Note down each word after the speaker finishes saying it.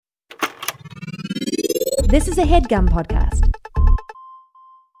This is a HeadGum podcast.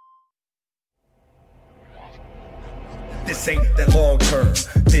 This ain't that long-term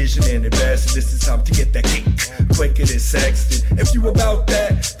vision and invest. This is time to get that cake quicker than Sexton. If you about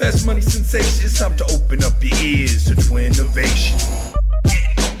that fast money sensation, it's time to open up your ears to Twinnovation.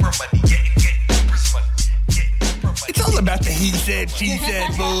 It's all about the he said, she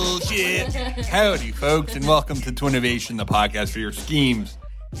said bullshit. Howdy, folks, and welcome to Twinnovation, the podcast for your schemes,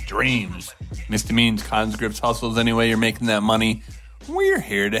 dreams, misdemeanors, conscripts, hustles, any way you're making that money. We're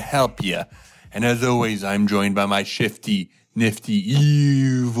here to help you. And as always, I'm joined by my shifty, nifty,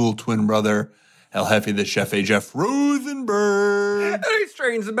 evil twin brother, El Jefe the Chef, Jeff Rosenberg. This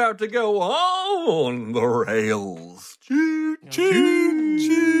train's about to go on the rails. Choo, choo,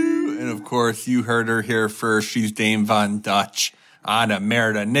 choo. And of course, you heard her here first. She's Dame Von Dutch, Anna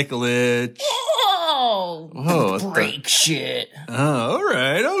Merida Nikolic. Oh, break shit. Oh, all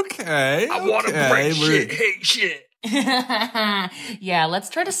right, okay. I want to break shit, hate shit. Yeah, let's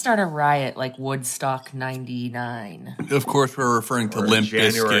try to start a riot like Woodstock 99. Of course, we're referring to Limp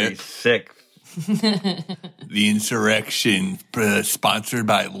January Bizkit. 6th. The insurrection sponsored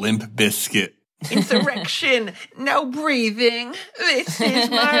by Limp Bizkit. Insurrection, no breathing. This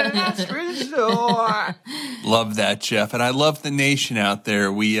is my last resort. Love that, Jeff. And I love the nation out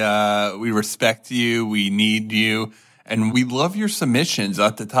there. We respect you. We need you. And we love your submissions.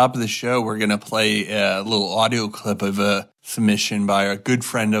 At the top of the show, we're going to play a little audio clip of a submission by a good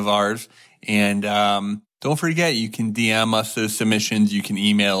friend of ours. And don't forget, you can DM us those submissions. You can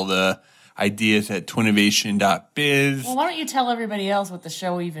email the ideas at twinnovation.biz. Well, why don't you tell everybody else what the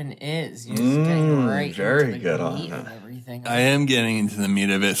show even is? You're just getting right very into the good on meat that. of everything. I am getting into the meat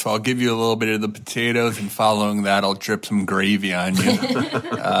of it, so I'll give you a little bit of the potatoes, and following that, I'll drip some gravy on you.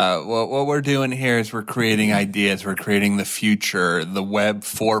 What we're doing here is we're creating ideas. We're creating the future, the Web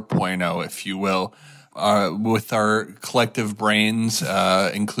 4.0, if you will, with our collective brains,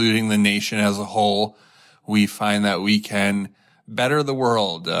 including the nation as a whole. We find that we can better the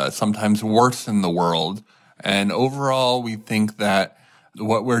world, sometimes worsen the world. And overall, we think that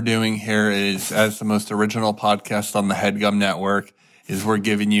what we're doing here is, as the most original podcast on the HeadGum Network, is we're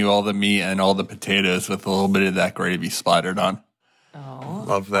giving you all the meat and all the potatoes with a little bit of that gravy splattered on. Oh,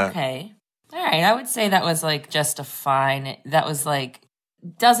 Love that. okay. All right, I would say that was like just a fine. That was like,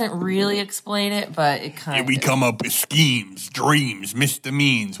 doesn't really explain it, but it kind of. We come up with schemes, dreams,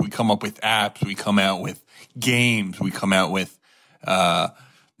 misdemeans. We come up with apps. We come out with games. We come out with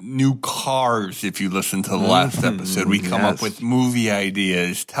new cars. If you listen to the last episode, we come up with movie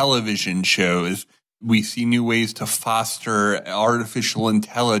ideas, television shows. We see new ways to foster artificial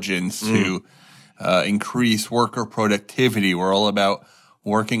intelligence to increase worker productivity. We're all about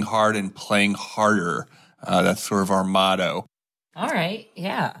working hard and playing harder. That's sort of our motto. All right,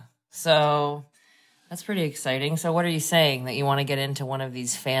 yeah. So that's pretty exciting. So what are you saying? That you want to get into one of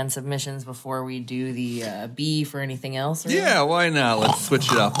these fan submissions before we do the beef or anything else? Or Yeah, why not? Let's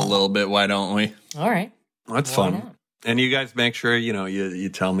switch it up a little bit. Why don't we? All right. That's Why fun. not? And you guys make sure, you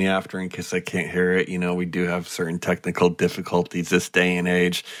tell me after in case I can't hear it. We do have certain technical difficulties this day and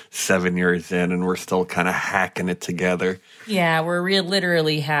age, 7 years in, and we're still kind of hacking it together. Yeah, we're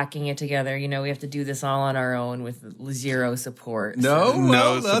literally hacking it together. We have to do this all on our own with zero support. No,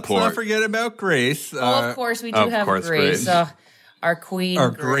 No let's support. not forget about Grace. Well, of course, we do of have course, Grace. Grace. Our queen,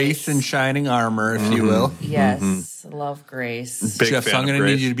 our Grace in shining armor, if you will. Yes, love Grace. Big Jeff, so fan I'm of going to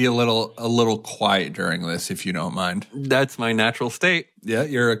need Grace. you to be a little quiet during this, if you don't mind. That's my natural state. Yeah,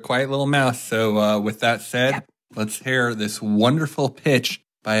 you're a quiet little mouse. So with that said, let's hear this wonderful pitch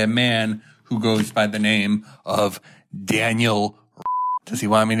by a man who goes by the name of Daniel. Does he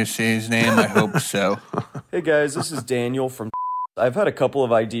want me to say his name? I hope so. Hey guys, this is Daniel from. I've had a couple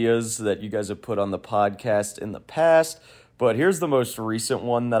of ideas that you guys have put on the podcast in the past, but here's the most recent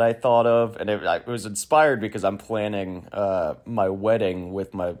one that I thought of, and it was inspired because I'm planning my wedding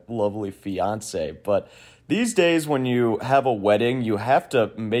with my lovely fiance. But these days, when you have a wedding, you have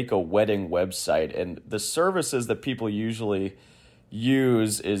to make a wedding website, and the services that people usually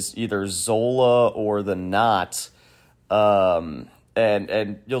use is either Zola or the Knot.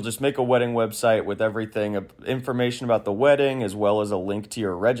 And you'll just make a wedding website with everything, information about the wedding, as well as a link to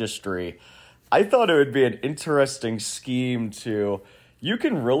your registry. I thought it would be an interesting scheme you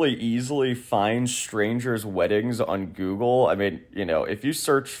can really easily find strangers' weddings on Google. I mean, if you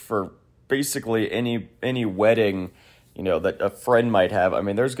search for basically any wedding, that a friend might have, I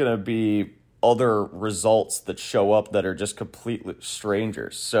mean, there's going to be other results that show up that are just completely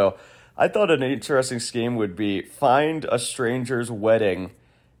strangers. So I thought an interesting scheme would be find a stranger's wedding,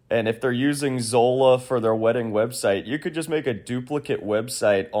 and if they're using Zola for their wedding website, you could just make a duplicate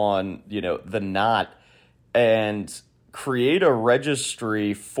website on, the Knot, and create a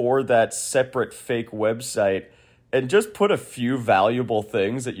registry for that separate fake website and just put a few valuable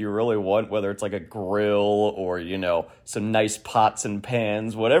things that you really want, whether it's like a grill or, you know, some nice pots and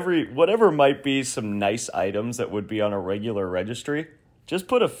pans, whatever might be some nice items that would be on a regular registry. Just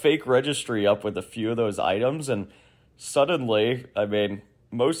put a fake registry up with a few of those items, and suddenly, I mean,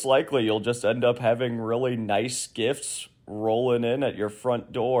 most likely you'll just end up having really nice gifts rolling in at your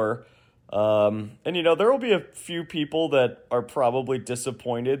front door. And, you know, there will be a few people that are probably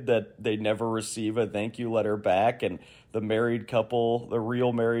disappointed that they never receive a thank you letter back, and the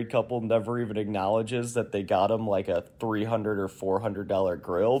real married couple never even acknowledges that they got them like a $300 or $400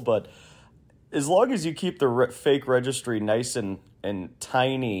 grill. But as long as you keep the fake registry nice and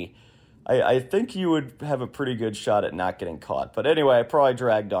tiny, I think you would have a pretty good shot at not getting caught. But anyway, I probably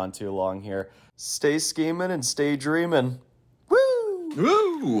dragged on too long here. Stay scheming and stay dreaming. Woo!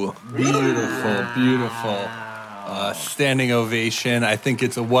 Beautiful, beautiful. Standing ovation. I think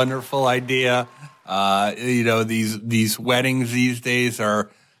it's a wonderful idea. You know, these weddings these days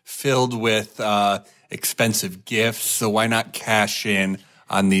are filled with expensive gifts, so why not cash in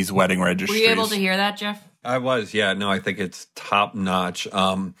on these wedding registries? Were you able to hear that, Jeff? I was, yeah. No, I think it's top notch.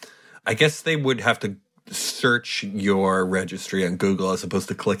 I guess they would have to search your registry on Google as opposed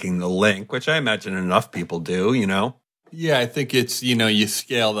to clicking the link, which I imagine enough people do, you know? Yeah, I think it's, you know, you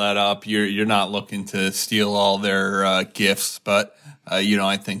scale that up. You're not looking to steal all their gifts, but, you know,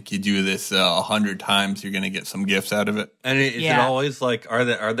 I think you do this 100 times, you're going to get some gifts out of it. And is it always like,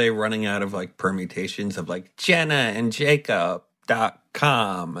 are they running out of like permutations of like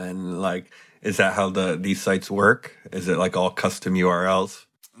JennaandJacob.com? And like, is that how these sites work? Is it like all custom URLs?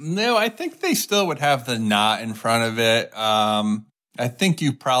 No, I think they still would have the not in front of it. I think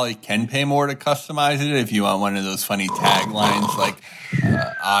you probably can pay more to customize it if you want one of those funny taglines like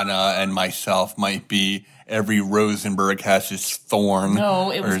Anna and myself might be every Rosenberg has his thorn. No,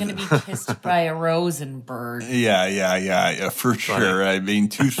 it was going to be kissed by a Rosenberg. Yeah, for sure. I mean,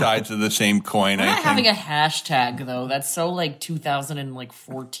 two sides of the same coin. We're not having a hashtag, though. That's so, like,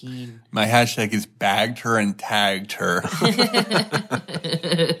 2014. My hashtag is bagged her and tagged her.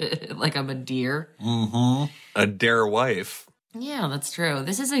 Like I'm a deer. Mm-hmm. A dare wife. Yeah, that's true.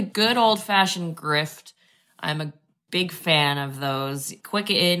 This is a good old-fashioned grift. I'm a big fan of those. Quick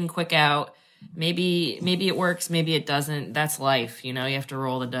in, quick out. Maybe it works, maybe it doesn't. That's life, you know? You have to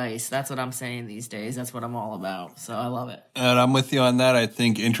roll the dice. That's what I'm saying these days. That's what I'm all about. So I love it. And I'm with you on that. I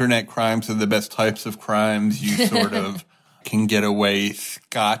think internet crimes are the best types of crimes. You sort of can get away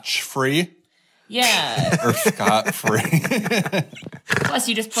scotch-free. Yeah. Or scot-free. Plus,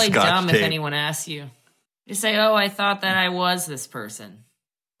 you just play dumb if anyone asks you. You say, oh, I thought that I was this person.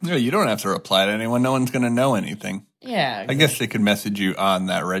 No, you don't have to reply to anyone. No one's going to know anything. Yeah. Exactly. I guess they could message you on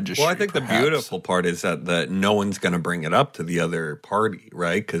that registry. Well, I think perhaps. The beautiful part is that no one's going to bring it up to the other party,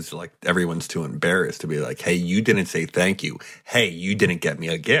 right? Because like everyone's too embarrassed to be like, hey, you didn't say thank you. Hey, you didn't get me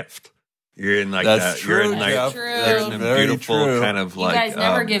a gift. You're in like That's that. True, you're in like That's a very beautiful true. kind of like. You guys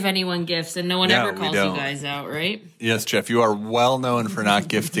never give anyone gifts, and no one ever calls you guys out, right? Yes, Jeff, you are well known for not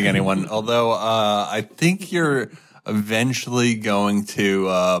gifting anyone. Although I think you're eventually going to.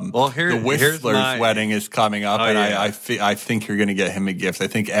 The Whistler's wedding is coming up, and yeah. I think you're going to get him a gift. I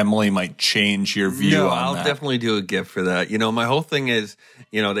think Emily might change your view on I'll that. definitely do a gift for that. You know, my whole thing is,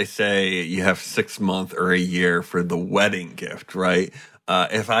 you know, they say you have 6 months or a year for the wedding gift, right?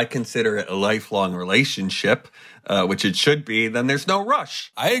 If I consider it a lifelong relationship, which it should be, then there's no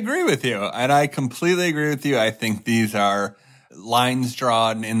rush. I agree with you, and I completely agree with you. I think these are lines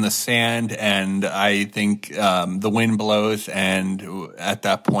drawn in the sand, and I think the wind blows, and at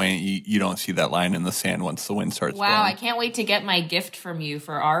that point, you don't see that line in the sand once the wind starts blowing. Wow, I can't wait to get my gift from you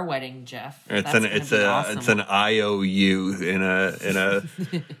for our wedding, Jeff. It's an IOU in a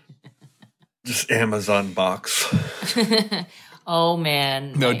just Amazon box. Oh,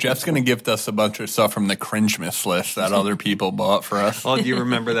 man. No, Jeff's going to gift us a bunch of stuff from the Cringemas list that other people bought for us. Oh, do you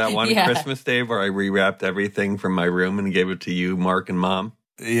remember that one Christmas day where I rewrapped everything from my room and gave it to you, Mark, and Mom?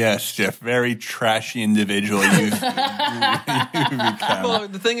 Yes, Jeff. Very trashy individual you've become. Well,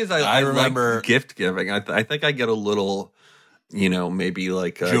 the thing is, I remember like gift giving. I think I get a little, you know, maybe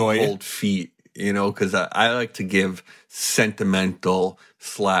like joy. Cold feet, you know, because I like to give sentimental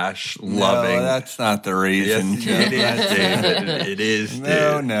 / loving. No, that's not the reason. Yes, it is, David. It is.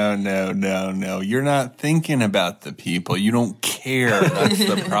 No. You're not thinking about the people. You don't care. That's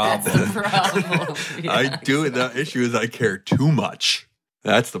the problem. That's the problem. Yeah, I do. The issue is I care too much.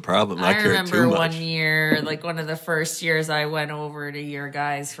 That's the problem. I care too much. remember one year, like one of the first years I went over to your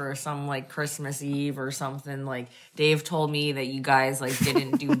guys for some like Christmas Eve or something. Like Dave told me that you guys like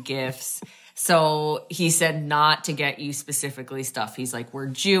didn't do gifts. So he said not to get you specifically stuff. He's like, we're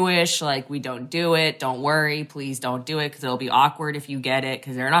Jewish, like we don't do it. Don't worry, please don't do it because it'll be awkward if you get it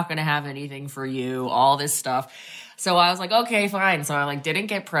because they're not going to have anything for you, all this stuff. So I was like, okay, fine. So I like didn't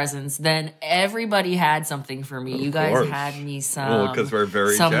get presents. Then everybody had something for me. You guys had me some. Well, because we're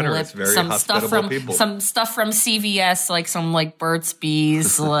very generous, very hospitable people. Some stuff from CVS, like some like Burt's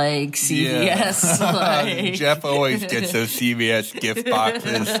Bees, like CVS. Like. Jeff always gets those CVS gift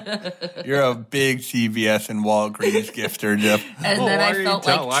boxes. You're a big CVS and Walgreens gifter, Jeff. And then I felt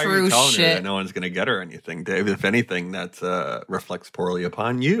like why true are you telling shit. her that no one's going to get her anything, Dave? If anything, that reflects poorly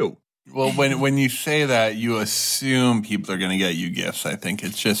upon you. Well, when you say that, you assume people are going to get you gifts. I think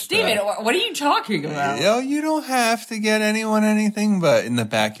it's just David, what are you talking about? You don't have to get anyone anything, but in the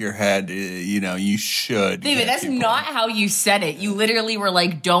back of your head, you should. David, that's not how you said it. You literally were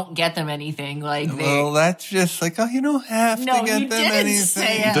like, "Don't get them anything." Like, well, that's just like, you don't have to get them anything.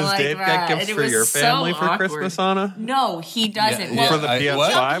 Say it Does like Dave that. get gifts It for was your family so for awkward. Christmas, Anna? No, he doesn't. Yeah, For the PS5?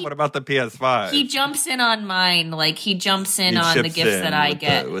 what? What about the PS5? He jumps in on mine. Like he jumps in on the chips gifts in that I with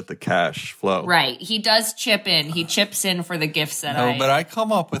get. with the cash flow. Right. He does chip in. He chips in for the gifts that I. No, but I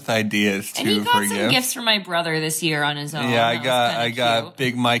come up with ideas too and he got for some gifts for my brother this year on his own. Yeah, I That was got cute.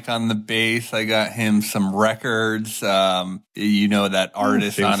 Big Mike on the bass. I got him some records. That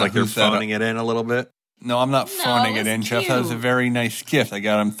artist Seems on like you're who's that- phoning it in a little bit. No, I'm not phoning it it's in, Jeff. That was a cute. very nice gift. I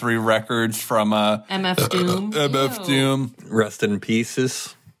got him 3 records from MF Doom. MF Ew. Doom. Rest in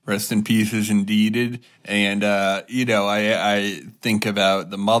pieces. Rest in pieces, indeed. And, I think about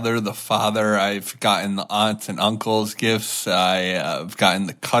the mother, the father. I've gotten the aunts and uncles gifts. I've gotten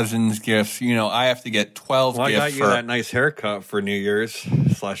the cousins gifts. I have to get 12 Well, I gifts got you that nice haircut for New Year's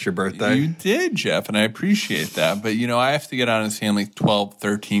 / your birthday. You did, Jeff, and I appreciate that. But, I have to get on his family 12,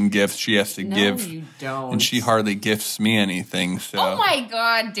 13 gifts she has to No, give. you don't. And she hardly gifts me anything. So Oh my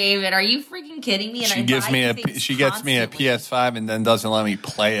God, David, are you freaking kidding me? And she I gives buy me you a things she gets me a constantly. PS5 and then doesn't let me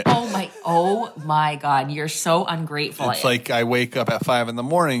play it. Oh my God, you're so ungrateful. It's like I wake up at 5 a.m.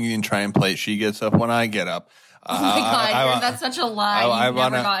 and try and play it. She gets up when I get up. Oh my God, that's such a lie. You've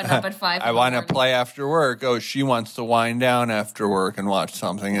never gotten up at 5 I want to play after work. Oh, she wants to wind down after work and watch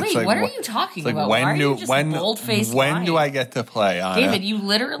something. It's Wait, like, what are you talking it's like, about? when Why are do you just bold-faced when do lying? I get to play, Anna? David, you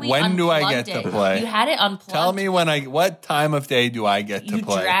literally When do I unplugged get to it. play? You had it unplugged. Tell me what time of day do I get to You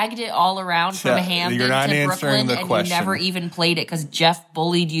play? dragged it all around from Yeah, Hamden you're not to answering Brooklyn, the and question. you never even played it because Jeff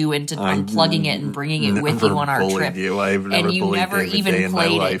bullied you into unplugging it and bringing it with you on our bullied trip. you. I've never and you bullied never David even Day in my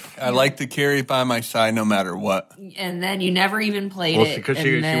played life. I like to carry it by my side no matter what. And then you never even played Well, it. because and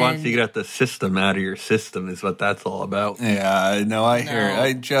she then... wants to get the system out of your system is what that's all about. Yeah, no, I hear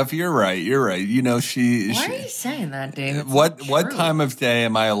it. Jeff, you're right. You're right. Why are you saying that, David? It's What not true. time of day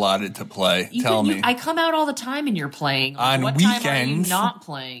am I allotted to play? Tell me. I come out all the time and you're playing. On what time are weekends. you not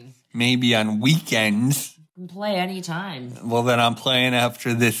playing? Maybe on weekends. You can play anytime. Well, then I'm playing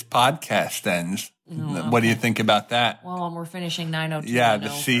after this podcast ends. What do you think about that? Well, we're finishing 90210. Yeah,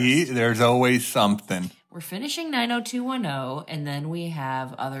 see, there's always something. We're finishing 90210, and then we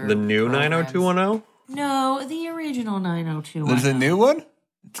have other. The new programs. 90210? No, the original 90210. There's a new one?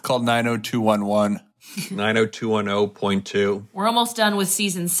 It's called 90211. 90210.2. We're almost done with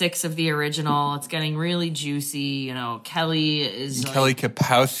season 6 of the original. It's getting really juicy. Kelly is. Kelly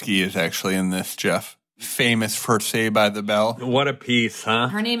Kapowski is actually in this, Jeff. Famous for Saved by the Bell. What a piece, huh?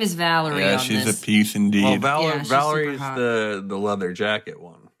 Her name is Valerie. Yeah, on she's this. a piece indeed. Well, Yeah, she's Valerie's super hot. the leather jacket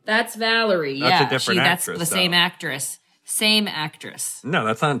one. That's Valerie. That's yeah, a different that's actress, the same though. actress. Same actress. No,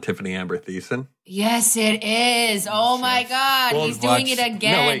 that's not Tiffany Amber Thiessen. Yes, it is. Oh my God, Well, he's doing it watch-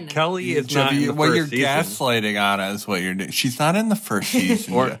 again. No, wait, Kelly is Jeff, not in the what you're first season. gaslighting on is what you're doing. She's not in the first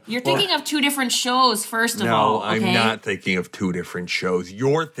season. Or- Jeff. You're thinking of 2 different shows. First of No, all, I'm okay? not thinking of 2 different shows.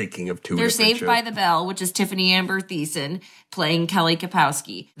 You're thinking of 2 They're different Saved shows. by the Bell, which is Tiffany Amber Thiessen playing Kelly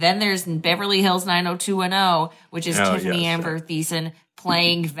Kapowski. Then there's Beverly Hills 90210, which is Oh, Tiffany yes, Amber Thiessen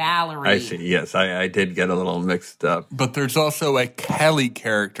playing Valerie. I see. Yes, I did get a little mixed up. But there's also a Kelly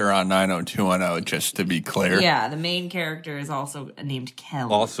character on 90210, just to be clear. Yeah, the main character is also named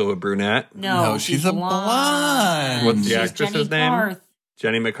Kelly. Also a brunette. No, No, she's a blonde. What's the She's actress's Jenny name? Garth.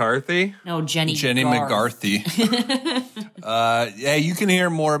 Jenny McCarthy. No, Jenny Jenny Garth. McCarthy. Yeah, you can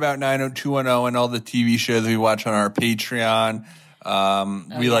hear more about 90210 and all the TV shows we watch on our Patreon. We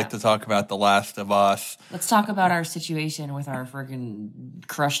yeah. like to talk about The Last of Us. Let's talk about our situation with our friggin'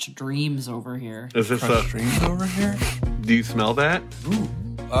 crushed dreams over here. Is this Crush Dreams over here? Do you smell that?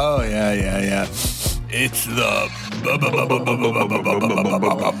 Oh, yeah. It's the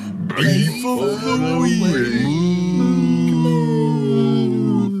beef of the week.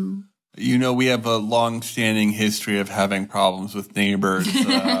 we have a long-standing history of having problems with neighbors.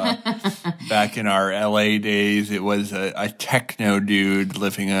 Back in our LA days, it was a techno dude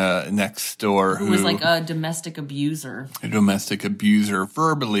living next door Who was like a domestic abuser. a domestic abuser,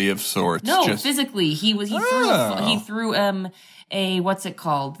 verbally of sorts. No, physically. He threw a what's it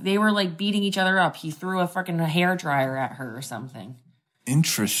called? They were like beating each other up. He threw a fucking hair dryer at her or something.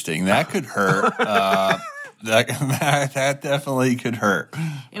 Interesting. That could hurt. That definitely could hurt.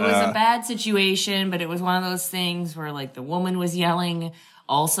 It was a bad situation, but it was one of those things where like the woman was yelling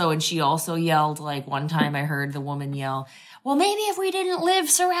also, and she also yelled. Like one time I heard the woman yell, well, maybe if we didn't live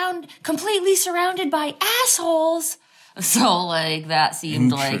completely surrounded by assholes. So like that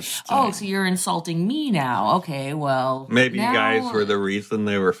seemed like, oh, so you're insulting me now. Okay, well. Maybe now, you guys were the reason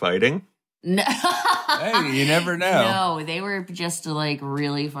they were fighting? No. Hey, you never know. No, they were just like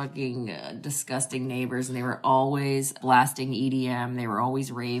really fucking disgusting neighbors, and they were always blasting EDM. They were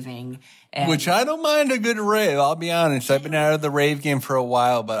always raving. Which I don't mind a good rave, I'll be honest. I've been out of the rave game for a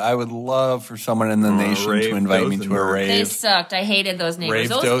while, but I would love for someone in the nation to invite me to a rave. They sucked. I hated those neighbors.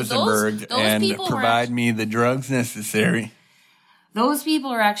 Rave Dosenberg and people provide me the drugs necessary. Those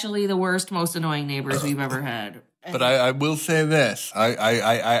people are actually the worst, most annoying neighbors we've ever had. But I will say this.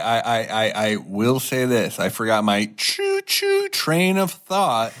 I will say this. I forgot my choo-choo train of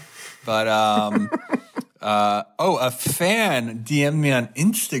thought. But, a fan DM'd me on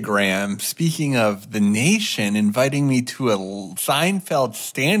Instagram, speaking of the nation, inviting me to a Seinfeld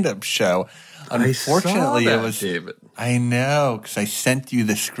stand-up show. Unfortunately, it was David. I know, because I sent you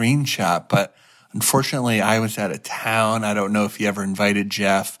the screenshot, but unfortunately, I was out of town. I don't know if you ever invited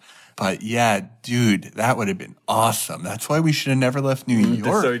Jeff. But yeah, dude, that would have been awesome. That's why we should have never left New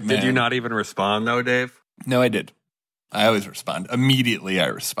York. So did you not even respond though, Dave? No, I did. I always respond. Immediately I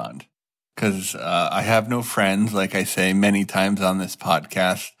respond. Because I have no friends, like I say many times on this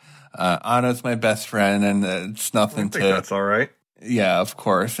podcast. Anna's my best friend, and it's nothing I think that's all right. Yeah, of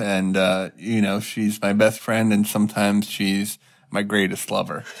course. And, she's my best friend, and sometimes she's my greatest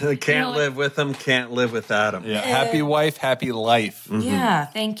lover. Can't live with him, can't live without him. Yeah, happy wife, happy life. Mm-hmm. Yeah,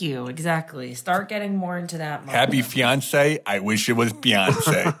 thank you. Exactly. Start getting more into that. Happy fiance. I wish it was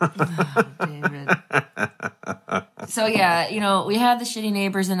Beyonce. David. So yeah, we had the shitty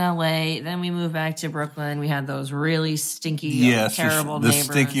neighbors in LA. Then we moved back to Brooklyn. We had those really stinky, terrible the neighbors.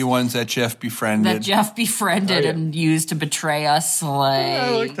 stinky ones that Jeff befriended. And used to betray us.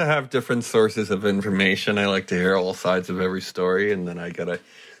 I like to have different sources of information. I like to hear all sides of every story. And then I gotta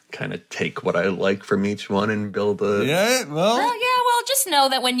kind of take what I like from each one and build a... Well, just know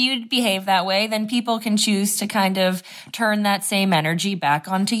that when you behave that way, then people can choose to kind of turn that same energy back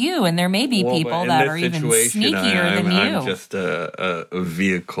onto you. And there may be people that are even sneakier than you. I'm just a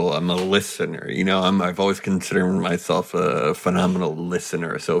vehicle. I'm a listener. I've always considered myself a phenomenal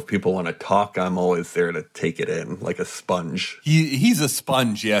listener. So if people want to talk, I'm always there to take it in like a sponge. He's a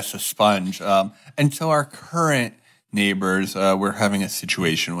sponge, yes, a sponge. And so our current neighbors we're having a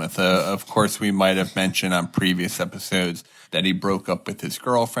situation with. Of course, we might have mentioned on previous episodes that he broke up with his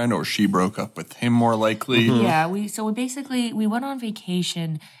girlfriend, or she broke up with him, more likely. Mm-hmm. Yeah, we went on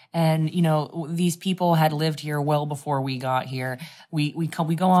vacation, and these people had lived here well before we got here. We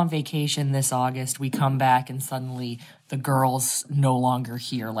go on vacation this August. We come back, and suddenly the girl's no longer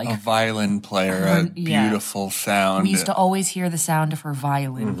here. Like a violin player, a beautiful sound. We used to always hear the sound of her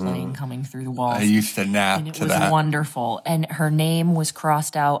violin playing coming through the walls. I used to nap and to it was wonderful. And her name was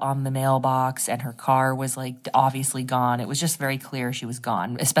crossed out on the mailbox, and her car was like obviously gone. It was just very clear she was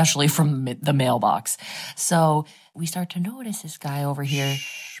gone, especially from the mailbox. So we start to notice this guy over here.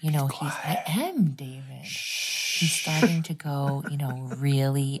 I am David. He's starting to go,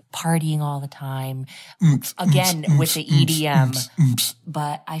 really partying all the time. Again, with the EDM.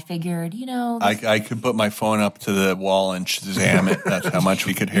 But I figured, I could put my phone up to the wall and Shazam it. That's how much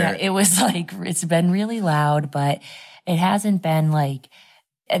we could hear it. It was like, it's been really loud, but it hasn't been like,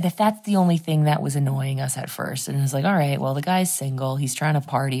 that's the only thing that was annoying us at first. And it was like, all right, well, the guy's single. He's trying to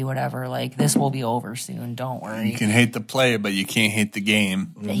party, whatever. Like, this will be over soon. Don't worry. You can hate the player, but you can't hate the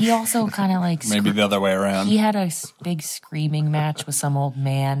game. He also kind of like... Maybe the other way around. He had a big screaming match with some old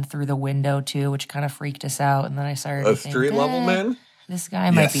man through the window, too, which kind of freaked us out. And then I started to think, street-level man? This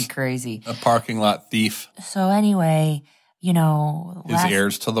guy might be crazy. A parking lot thief. So anyway... his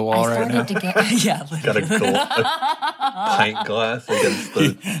ears to the wall right now. Got a pint glass against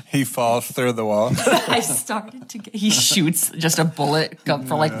the... He falls through the wall. I started to get... He shoots just a bullet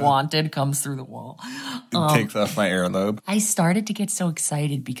for like Wanted, comes through the wall. It takes off my earlobe. I started to get so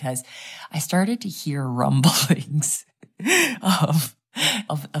excited because I started to hear rumblings of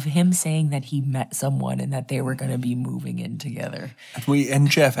of him saying that he met someone and that they were going to be moving in together. And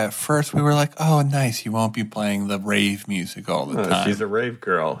Jeff, at first we were like, oh, nice. You won't be playing the rave music all the time. She's a rave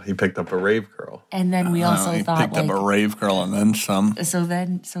girl. He picked up a rave girl. And then we also He thought picked up a rave girl and then some. So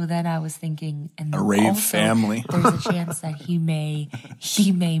then I was thinking, and A rave also, family. There's a chance that he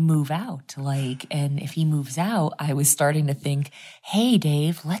may move out. And if he moves out, I was starting to think, hey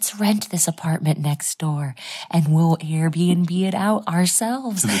Dave, let's rent this apartment next door, and we'll Airbnb it out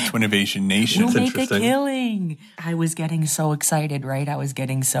ourselves. To the Twinnovation Nation. We'll make a interesting. killing. I was getting so excited, right? I was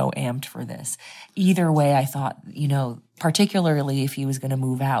getting so amped for this. Either way, I thought, particularly if he was going to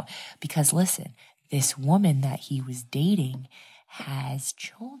move out, because listen, this woman that he was dating has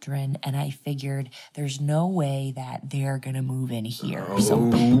children, and I figured there's no way that they're gonna move in here.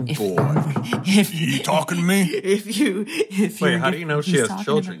 If You talking to me? Wait, how do you know she has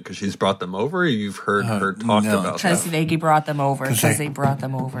children? Because she's brought them over, or you've heard her talk about Because that? they brought them over. 'Cause Because they- they brought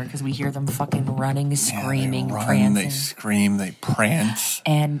them over. Because we hear them fucking running, screaming, they run, prancing. they scream, they prance,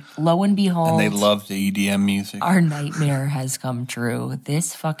 And lo and behold, and they love the EDM music. our nightmare has come true.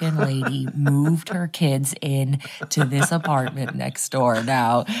 This fucking lady moved her kids in to this apartment next door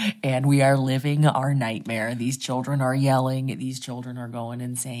now, and we are living our nightmare. These children are yelling. These children are going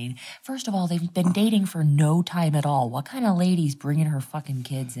insane. First of all, they've been dating for no time at all. What kind of lady's bringing her fucking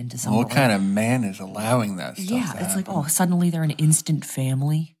kids into some? What kind of man is allowing that stuff Yeah, to it's like, happen? oh, suddenly they're an instant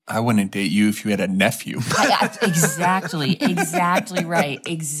family. I wouldn't date you if you had a nephew. Exactly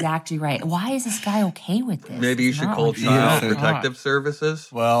right. Why is this guy okay with this? Maybe you It's should not call like- Child Yeah. Protective Services.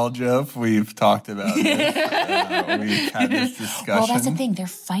 Well, Jeff, we've talked about this. We've had this discussion. Well, that's the thing. They're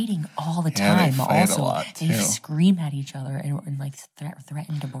fighting all the Yeah, they time. fight a Also, lot, they too. scream at each other and like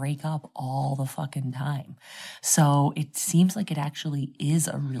threaten to break up all the fucking time. So it seems like it actually is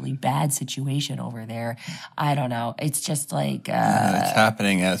a really bad situation over there. I don't know. It's just like, It's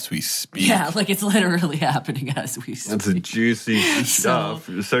happening as we speak. yeah, like it's literally happening as we speak. That's a juicy stuff.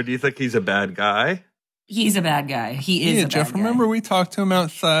 So do you think he's a bad guy? He's a bad guy. He is. Yeah, a Jeff, bad guy. remember we talked to him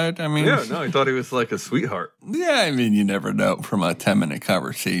outside? I mean, Yeah, no, I thought he was like a sweetheart. yeah, I mean, you never know from a 10-minute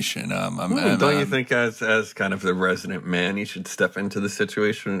conversation. Don't you think as kind of the resident man, you should step into the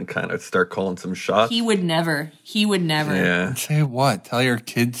situation and kind of start calling some shots? He would never. Yeah. Say what? Tell your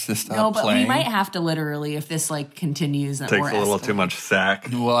kids to stop No, but playing? we might have to literally, if this like continues, Takes or a little too escalates. much sack.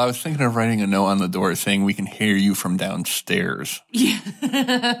 Well, I was thinking of writing a note on the door saying we can hear you from downstairs.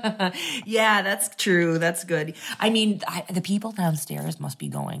 Yeah, that's true. That's good. I mean, the people downstairs must be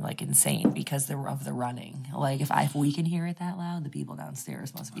going like insane because of the running. Like if we can hear it that loud, the people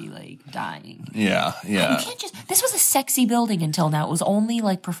downstairs must be like dying. Yeah, You yeah. can't just. This was a sexy building until now. It was only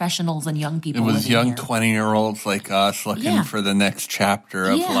like professionals and young It people. was living young here. 20-year-olds like us looking Yeah. for the next chapter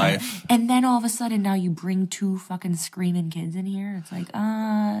of life. And then all of a sudden now you bring two fucking screaming kids in here. It's like,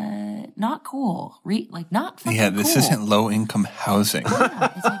 not cool. Not fucking Yeah, this cool. isn't low-income housing.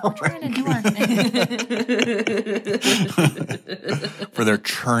 Yeah, it's like we're trying to do our thing. Where they're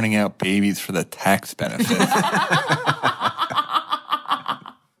churning out babies for the tax benefits.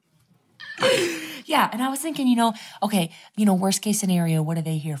 Yeah, and I was thinking, okay, worst case scenario, what do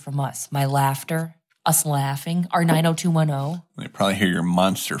they hear from us? My laughter, us laughing, our 90210. They probably hear your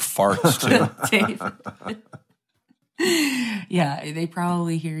monster farts too. Dave. Yeah, they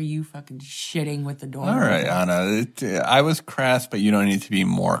probably hear you fucking shitting with the door. All right, Anna. I was crass, but you don't need to be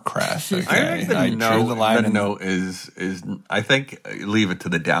more crass. Okay? I think the drew the line in- note is I think leave it to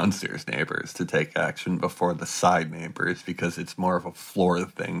the downstairs neighbors to take action before the side neighbors because it's more of a floor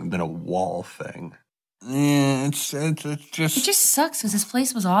thing than a wall thing. Yeah, it's just. It just sucks because this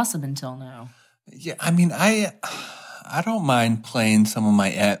place was awesome until now. Yeah, I mean, I don't mind playing some of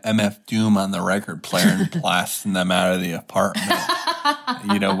my MF Doom on the record player and blasting them out of the apartment.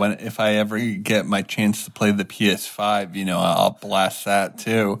 If I ever get my chance to play the PS5, I'll blast that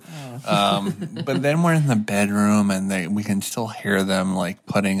too. But then we're in the bedroom and we can still hear them like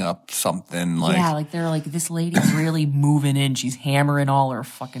putting up something like. Yeah, like they're like, this lady's really moving in. She's hammering all her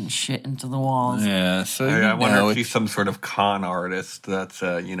fucking shit into the walls. Yeah, so I wonder if it's- she's some sort of con artist that's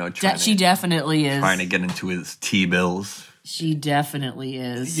She definitely is. trying to get into his T-bills. She definitely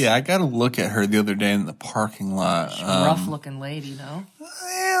is. Yeah, I got to look at her the other day in the parking lot. Rough looking lady, though.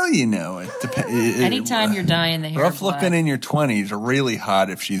 Well, it depends. Anytime you're dyeing the hair Rough black. looking in your 20s, really hot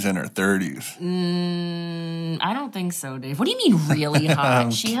if she's in her 30s. I don't think so, Dave. What do you mean really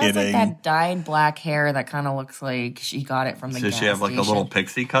hot? She has like kidding. that dyed black hair that kind of looks like she got it from the Does gas she have like a station. little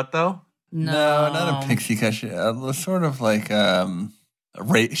pixie cut though? No, not a pixie cut. Sort of like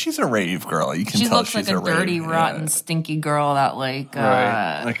she's a rave girl. You can She tell looks she's like a dirty, rave, rotten, stinky girl that like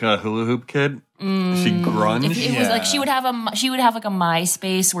Right, like a hula hoop kid. She She grunge. It was like she would have like a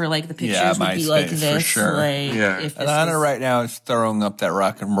MySpace where like the pictures would be like MySpace, for this. sure. Like, Yeah. if this Alana was- right now is throwing up that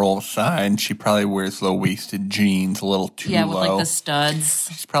rock and roll sign. She probably wears low-waisted jeans, a little too yeah, low. with like the studs.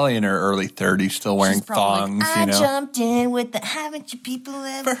 She's probably in her early 30s, still wearing She's probably thongs, you know. Jumped in with the haven't you people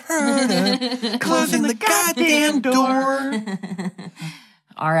ever Closing the goddamn door.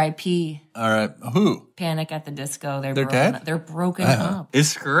 R.I.P. All right, who? Panic at the Disco. They're They're broken dead? Up. They're broken up.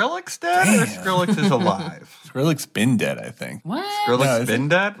 Is Skrillex dead or Skrillex is alive? Skrillex been dead, I think. What? Skrillex is been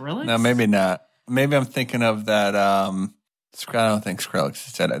dead? Really? No, maybe not. Maybe I'm thinking of that. I don't think Skrillex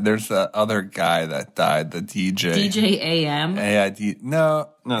is dead. There's the other guy that died, the DJ. DJ AM. No,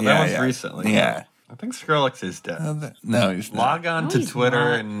 No, that yeah, was yeah. recently. Yeah. I think Skrillex is dead. No, he's not. Log on to he's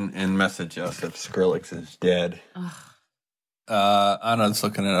Twitter not. and message us if Skrillex is dead. Anna's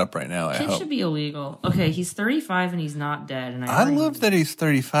looking it up right now. I Kids hope. should be illegal. Okay, he's 35 and he's not dead. And I love that he's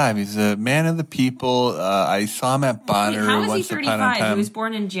 35. He's a man of the people. I saw him at Bonner How is he once upon a 35? He time. was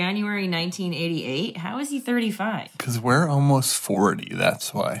born in January 1988. How is he 35? Because we're almost 40.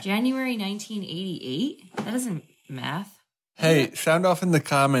 That's why. January 1988? That doesn't math. Hey, sound off in the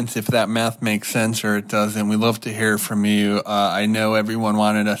comments if that math makes sense or it doesn't. We love to hear from you. I know everyone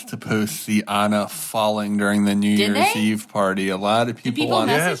wanted us to post the Anna falling during the New Did Year's they? Eve party. A lot of people people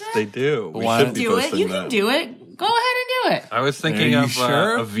wanted. message Yes, they do. We Why should don't be Do it. posting You that. can do it. Go ahead and do it. I was thinking Are you of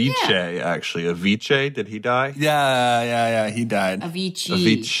sure? Avicii, actually. Avicii, did he die? Yeah. He died.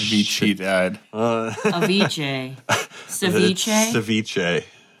 Avicii. Avicii died. Avicii. Ceviche. Ceviche.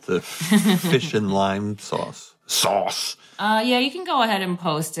 The fish and lime sauce. Yeah, you can go ahead and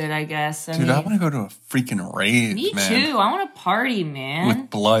post it, I guess. Dude, I want to go to a freaking rave, Me man. too. I want to party, man. With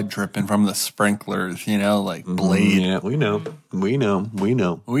blood dripping from the sprinklers, like Blade. Yeah, we know. We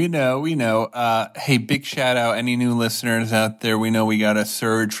know. Hey, big shout out any new listeners out there. We know we got a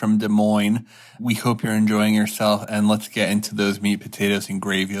surge from Des Moines. We hope you're enjoying yourself, and let's get into those meat, potatoes, and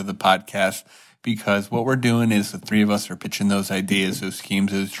gravy of the podcast. Because what we're doing is the three of us are pitching those ideas, those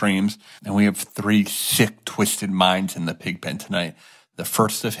schemes, those dreams, and we have three sick, twisted minds in the pig pen tonight. The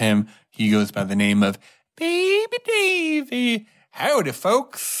first of him, he goes by the name of Baby Davy. Howdy,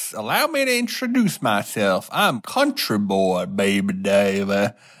 folks. Allow me to introduce myself. I'm country boy, Baby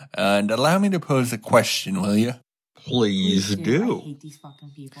Davy. And allow me to pose a question, will you? Please I do. hate these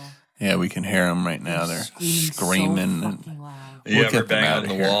fucking people. Yeah, we can hear them right now. They're screaming. so and fucking loud. You We'll ever get them bang out on of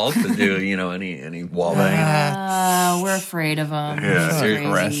the here. walls to do, any wall banging? We're afraid of them. Yeah, It's They're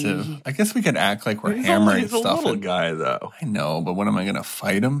crazy. aggressive. I guess we could act like we're He's hammering a stuff. little and- guy, though. I know, but what am I going to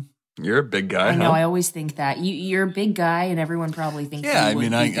fight him? You're a big guy, I know. huh? I always think that you're a big guy, and everyone probably thinks. Yeah, you I would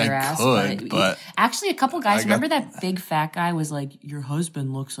mean, I beat their ass, could, but actually, a couple guys. I got- Remember that big fat guy was like, "Your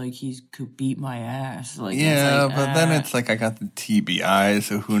husband looks like he could beat my ass." Like, it's Yeah, like, but then it's like I got the TBI,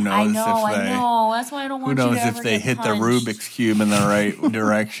 so who knows I know, if they I know. That's why I don't who want knows you to if ever they get hit the punched. Rubik's cube in the right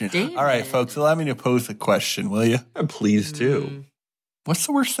direction. David. All right, folks, allow me to pose a question, will you? Please do. What's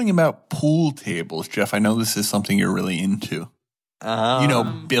the worst thing about pool tables, Jeff? I know this is something you're really into.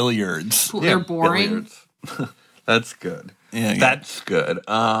 Billiards. They're boring. Billiards. That's good. Yeah, That's good.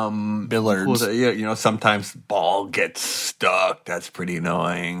 Billiards. Sometimes ball gets stuck. That's pretty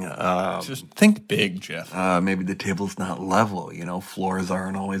annoying. Just think big, Jeff. Maybe the table's not level. Floors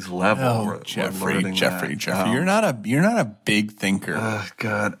aren't always level. Oh, We're Jeffrey, learning Jeffrey. that. You're not a big thinker. Oh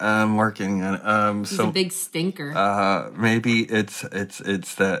God, I'm working on. He's a big stinker. Maybe it's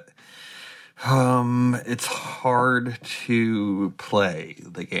that. It's hard to play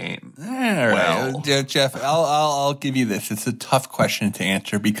the game. All right, Well. Jeff, I'll give you this. It's a tough question to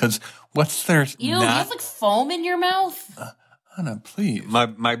answer because what's there Ew, you not? have like foam in your mouth. Anna, please.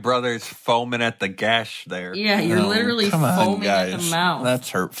 My brother's foaming at the gash there. Yeah, you're Oh, literally come on, foaming at guys. the mouth. That's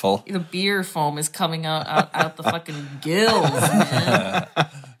hurtful. The beer foam is coming out the fucking gills, man.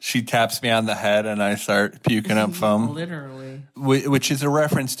 She taps me on the head and I start puking up foam, Literally. which is a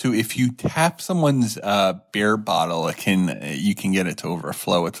reference to if you tap someone's beer bottle, you can get it to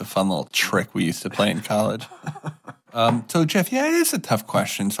overflow. It's a fun little trick we used to play in college. So Jeff, yeah, it is a tough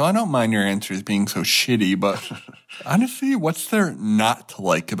question. So I don't mind your answers being so shitty, but honestly, what's there not to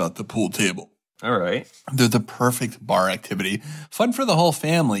like about the pool table? All right. They're the perfect bar activity. Fun for the whole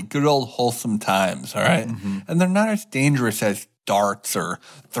family. Good old wholesome times, all right? And they're not as dangerous as darts or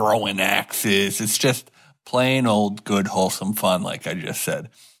throwing axes. It's just plain old good wholesome fun, like I just said.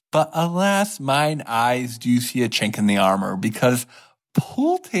 But alas, mine eyes do see a chink in the armor because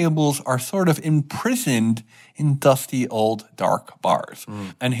pool tables are sort of imprisoned in dusty old dark bars.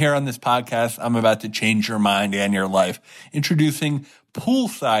 And here on this podcast, I'm about to change your mind and your life. Introducing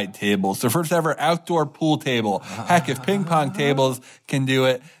poolside tables, the first ever outdoor pool table. Heck, if ping pong tables can do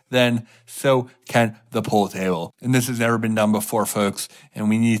it, then so can the pool table. And this has never been done before, folks. And all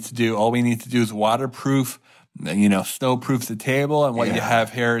we need to do is waterproof, snowproof the table. And what you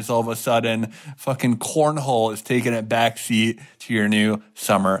have here is all of a sudden fucking cornhole is taking a backseat to your new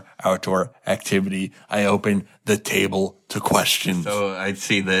summer outdoor activity. I open the table to questions. So I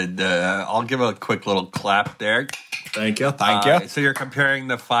see that I'll give a quick little clap there. Thank you. Thank you. So you're comparing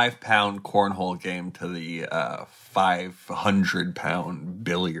the 5-pound cornhole game to the 500-pound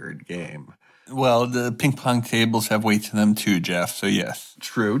billiard game. Well, the ping pong tables have weight to them too, Jeff. So yes.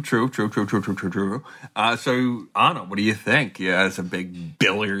 True. So Anna, what do you think? Yeah, as a big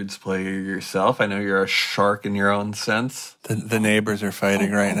billiards player yourself, I know you're a shark in your own sense. The neighbors are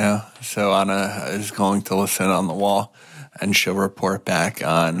fighting right now. So Anna is going to listen on the wall and she'll report back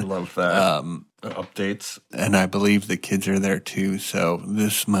on. Love that. Updates. And I believe the kids are there too. So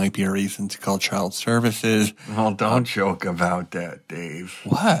this might be a reason to call child services. Well, don't joke about that, Dave.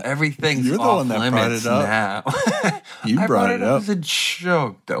 What? Everything's You're the off one that limits brought it up. now. You brought it up. As a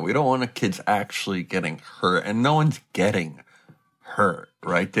joke, though. We don't want the kids actually getting hurt, and no one's getting hurt,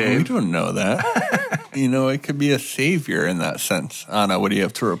 right, Dave? We don't know that. It could be a savior in that sense. Anna, what do you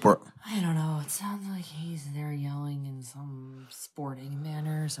have to report? I don't know. It sounds like he's there yelling in some sporting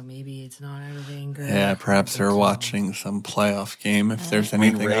manner, so maybe it's not out of anger. Yeah, perhaps they're watching some playoff game if there's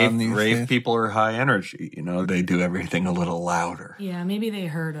anything on these rave days. people are high energy. They do everything a little louder. Yeah, maybe they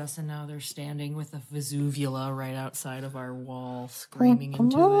heard us and now they're standing with a Vesuvula right outside of our wall, screaming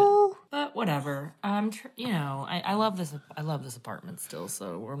into it. But whatever. I love this. I love this apartment still,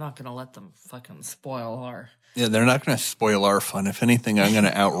 so we're not gonna let them fucking spoil our. Yeah, they're not going to spoil our fun. If anything, I'm going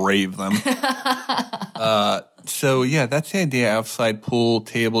to outrave them. So, yeah, that's the idea. Outside pool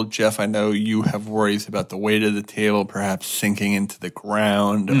table. Jeff, I know you have worries about the weight of the table, perhaps sinking into the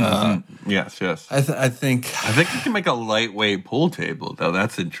ground. Yes. I think you can make a lightweight pool table, though.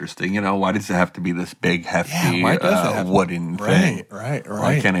 That's interesting. Why does it have to be this big, hefty why does it have wooden thing? Right.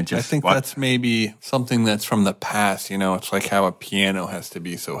 Why can't it just... I think that's maybe something that's from the past. It's like how a piano has to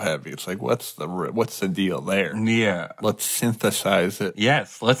be so heavy. It's like, what's the deal there? Yeah. Let's synthesize it.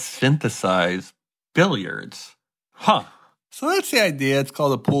 Yes, let's synthesize billiards. Huh. So that's the idea. It's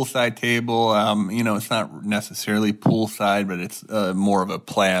called a poolside table. It's not necessarily poolside, but it's more of a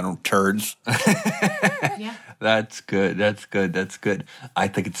play on turds. Yeah. That's good. I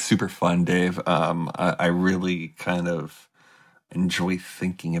think it's super fun, Dave. I really kind of enjoy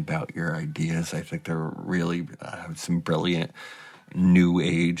thinking about your ideas. I think they're really some brilliant new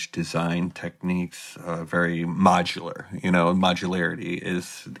age design techniques, very modular. Modularity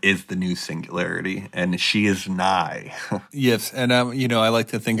is the new singularity, and she is nigh. Yes, and I like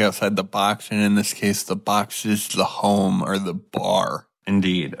to think outside the box, and in this case, the box is the home or the bar.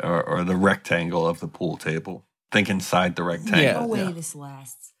 Indeed, or the rectangle of the pool table. Think inside the rectangle. Yeah. No way this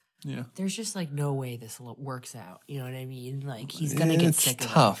lasts. Yeah. There's just no way this works out. You know what I mean? He's gonna get sick of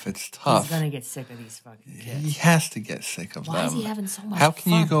tough. It's tough. He's gonna get sick of these fucking kids. He has to get sick of them. Why is he having so much How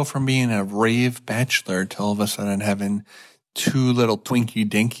can fun? you go from being a rave bachelor to all of a sudden having two little Twinkie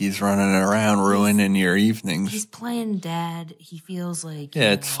Dinkies running around ruining your evenings? He's playing dad. He feels like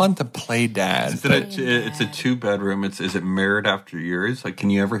it's fun to play dad. It's a 2-bedroom. Is it mirrored after yours? Can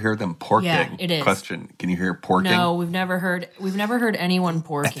you ever hear them porking? Yeah, it is. Question: can you hear porking? No, we've never heard anyone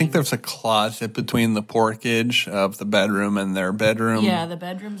porking. I think there's a closet between the porkage of the bedroom and their bedroom. Yeah, the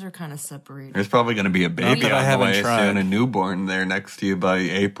bedrooms are kind of separated. There's probably going to be a baby that I on the haven't way tried. soon, a newborn there next to you by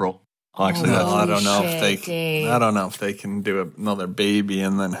April. Well, actually, Well, I Holy don't know shit, if they. Dave. I don't know if they can do another baby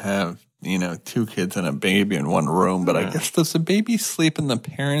and then have 2 kids and a baby in one room. But I guess does the baby sleep in the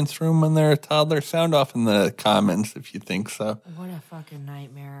parents' room when they're a toddler? Sound off in the comments if you think so. What a fucking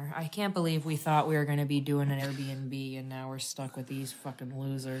nightmare. I can't believe we thought we were going to be doing an Airbnb and now we're stuck with these fucking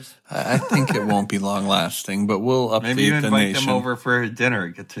losers. I think it won't be long lasting, but we'll update maybe you the invite nation. them over for dinner,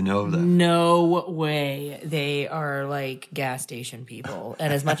 get to know them. No way. They are like gas station people.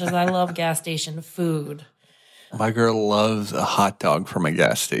 And as much as I love gas station food, My girl loves a hot dog from a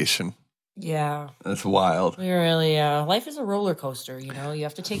gas station. yeah, That's wild. we really, life is a roller coaster, you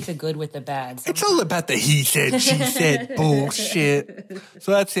have to take the good with the bad. It's all about the he said, she said bullshit.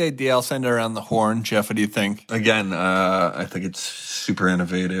 So that's the idea. I'll send it around the horn. Jeff, what do you think? Again, I think it's super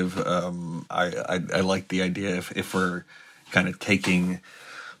innovative. I like the idea if we're kind of taking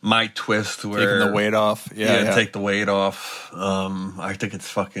my twist where Taking the weight off. Yeah. take the weight off. I think it's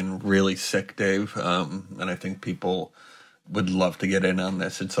fucking really sick, Dave. And I think people would love to get in on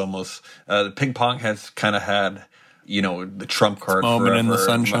this. It's almost the ping pong has kind of had the trump card moment forever. in the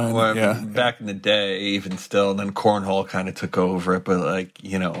sunshine. Back in the day, even still, and then cornhole kind of took over it. But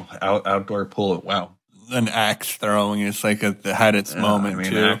outdoor pool, wow. an axe throwing is like had its moment I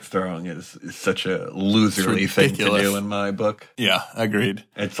mean, too. axe throwing is such a loserly It's thing to ridiculous. do in my book. Yeah, agreed.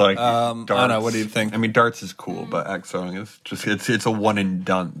 It's like darts. Anna, what do you think? I mean, darts is cool, but axe throwing is just it's a one and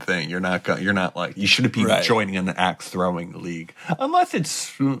done thing. You're not like you shouldn't be Right. joining an axe throwing league unless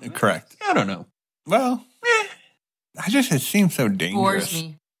it's Correct. I don't know. Well, it seems so dangerous. Bores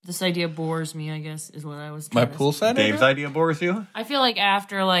me. This idea bores me, I guess, is what I was My trying to poolside Dave's idea? idea bores you? I feel like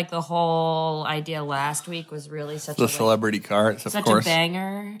after like the whole idea last week was really such The a celebrity cards, of such course. a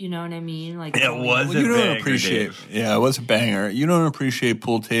banger. You know what I mean? Like It was Well, a you don't banger, appreciate. Dave. Yeah, it was a banger. You don't appreciate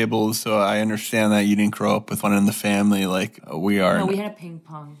pool tables, so I understand that you didn't grow up with one in the family like we are. No, we had a ping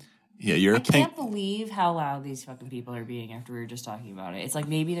pong. Yeah, you're I a pink. can't believe how loud these fucking people are being after we were just talking about it. It's like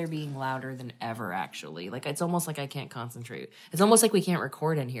maybe they're being louder than ever, actually. Like, it's almost like I can't concentrate. It's almost like we can't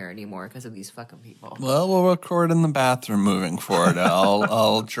record in here anymore because of these fucking people. Well, we'll record in the bathroom moving forward.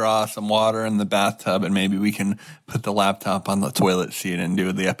 I'll draw some water in the bathtub, and maybe we can put the laptop on the toilet seat and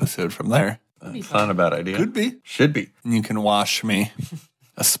do the episode from there. It's not a bad idea. Could be. Should be. And you can wash me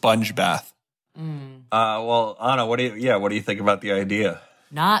a sponge bath. Well, Anna, what do you think about the idea?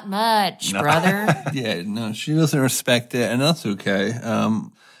 Not much, brother. Yeah, no, she doesn't respect it, and that's okay.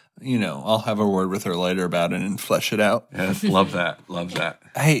 I'll have a word with her later about it and flesh it out. Yes, love that. Love that.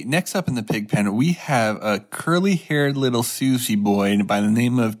 Hey, next up in the pig pen, we have a curly-haired little Susie boy by the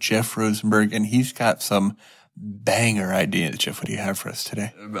name of Jeff Rosenberg, and he's got some banger ideas. Jeff, what do you have for us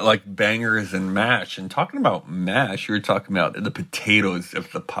today? Like bangers and mash. And talking about mash, you were talking about the potatoes of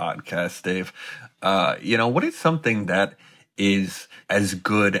the podcast, Dave. What is something that is as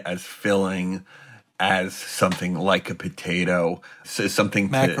good as filling as something like a potato? So something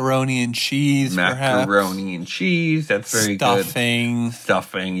Macaroni and cheese, perhaps? macaroni and cheese. That's very good.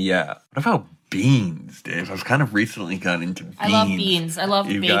 Stuffing, yeah. What about beans, Dave? I've kind of recently gotten into beans. I love beans. I love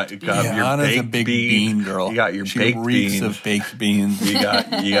You've baked got beans. your Anna's a baked big bean girl. You got your she baked reeks beans. of baked beans. You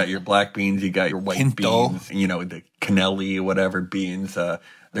got your black beans. You got your white Pinto. beans. The cannelli, whatever beans.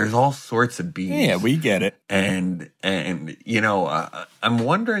 There's all sorts of beans. Yeah, we get it. And I'm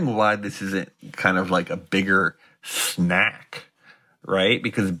wondering why this isn't kind of like a bigger snack, right?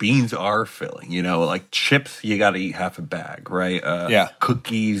 Because beans are filling. Like chips, you got to eat half a bag, right? Yeah.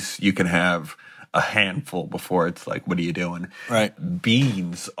 Cookies, you can have a handful before it's like, what are you doing? Right.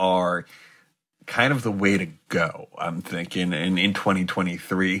 Beans are kind of the way to go, I'm thinking, in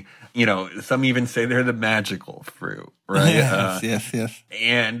 2023. Some even say they're the magical fruit, right? Yes.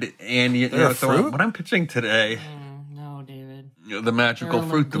 And They're a so fruit? what I'm pitching today, No, David. the magical They're a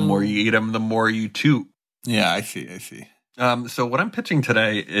fruit, the more you eat them, the more you toot. Yeah, I see. So what I'm pitching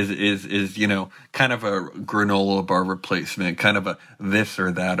today is kind of a granola bar replacement, kind of a this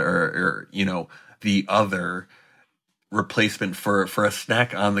or that or the other replacement for a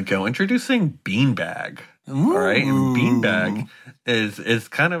snack on the go. Introducing beanbag. All right, and beanbag is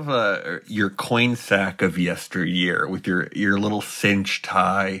kind of your coin sack of yesteryear with your little cinch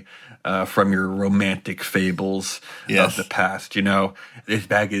tie from your romantic fables Yes. of the past. This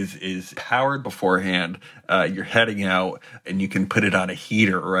bag is powered beforehand. You're heading out, and you can put it on a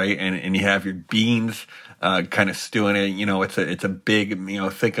heater, right? And you have your beans kind of stewing it. It's a big,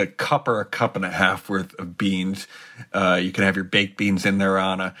 think a cup or a cup and a half worth of beans. You can have your baked beans in there,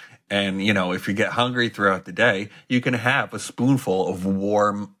 Anna. And, if you get hungry throughout the day, you can have a spoonful of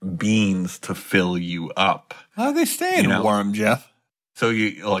warm beans to fill you up. How are they staying warm, Jeff? So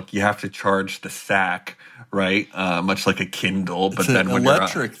you have to charge the sack, right? Much like a Kindle, but It's then an when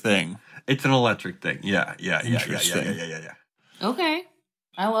electric thing. it's an electric thing. Yeah. Interesting. Yeah. Okay.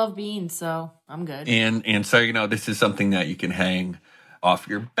 I love beans, so I'm good. And so, this is something that you can hang off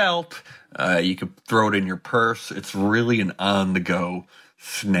your belt. You could throw it in your purse. It's really an on-the-go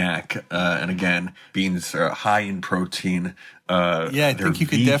snack. And again, beans are high in protein. I think you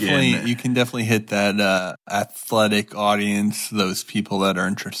can definitely hit that athletic audience, those people that are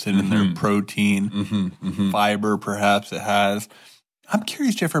interested in their protein, fiber, perhaps it has. I'm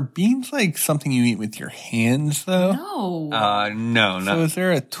curious, Jeff, are beans like something you eat with your hands, though? No. No, So not is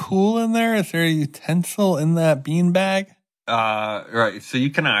there a tool in there? Is there a utensil in that bean bag? right. So you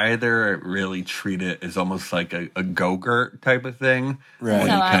can either really treat it as almost like a go-gurt type of thing. Right. When That's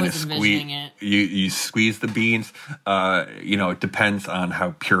how you I kinda was envisioning it. You squeeze the beans. It depends on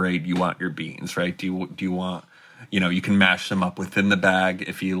how pureed you want your beans, right? Do you want, you can mash them up within the bag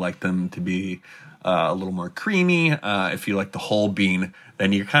if you like them to be a little more creamy. If you like the whole bean,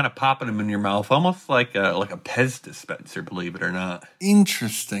 then you're kind of popping them in your mouth, almost like a Pez dispenser, believe it or not.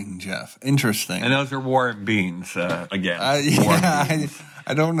 Interesting, Jeff. Interesting. And those are warm beans, again. Yeah, Warm beans.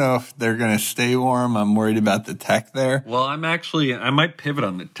 I don't know if they're going to stay warm. I'm worried about the tech there. Well, I might pivot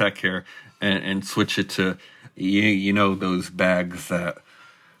on the tech here and switch it to, you know, those bags that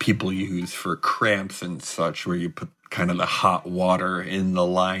people use for cramps and such, where you put kind of the hot water in the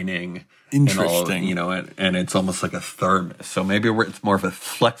lining. Interesting. And all, and it's almost like a thermos. So maybe it's more of a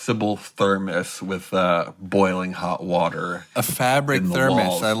flexible thermos with boiling hot water. A fabric in the thermos.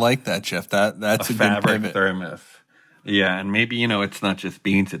 walls. I like that, Jeff. That's a good fabric pivot. thermos. Yeah, and maybe, you know, it's not just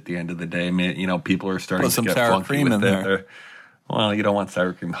beans at the end of the day. You know, people are starting Put to some get sour funky cream with in there. Well, you don't want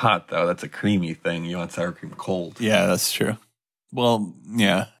sour cream hot, though. That's a creamy thing. You want sour cream cold. Yeah, that's true. Well,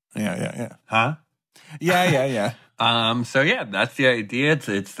 yeah. Huh? Yeah. So yeah, that's the idea.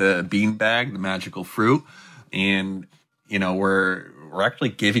 It's the bean bag, the magical fruit, and you know we're actually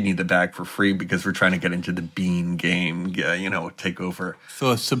giving you the bag for free because we're trying to get into the bean game. You know, take over.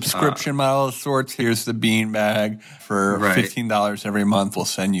 So a subscription model of sorts. Here's the bean bag for Right. $15 every month. We'll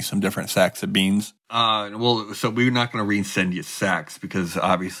send you some different sacks of beans. Well, so we're not going to resend you sacks because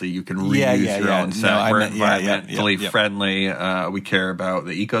obviously you can reuse Yeah, your yeah. own No, sack. I We're meant- yeah, environmentally yeah. friendly. We care about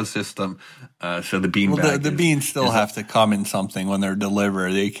the ecosystem. So the bean Well, bag. the beans still have to come in something when they're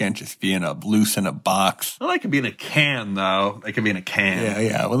delivered. They can't just be loose in a box. Well, they could be in a can, though. They could be in a can.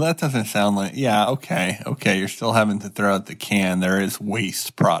 Yeah. Well, that doesn't sound like. Yeah. Okay. You're still having to throw out the can. There is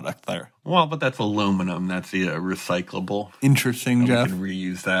waste product there. Well, but that's aluminum. That's the recyclable. Interesting, We Jeff. can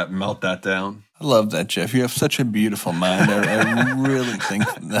reuse that, melt that down. I love that, Jeff. You have such a beautiful mind.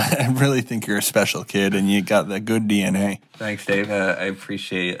 I really think you're a special kid, and you got that good DNA. Thanks, Dave. I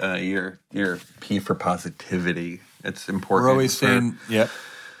appreciate your P for positivity. It's important. We're always saying, yep,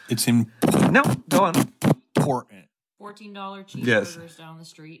 it's important. no. Go on. $14 cheeseburgers Yes. down the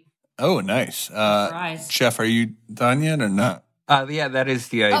street. Oh, nice. Fries. Jeff, are you done yet or not? Yeah, that is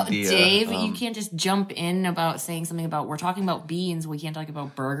the Oh, idea. Dave, you can't just jump in about saying something about we're talking about beans. We can't talk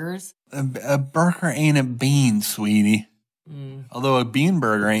about burgers. A burger ain't a bean, sweetie. Although a bean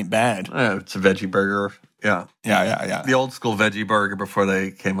burger ain't bad. It's a veggie burger. Yeah. Yeah. The old school veggie burger before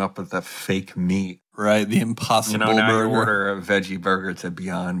they came up with the fake meat. Right, the impossible You know, now burger. you order a veggie burger, it's a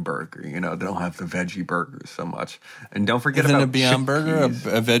Beyond Burger. You know, they don't have the veggie burgers so much. And don't forget Isn't about a Beyond Burger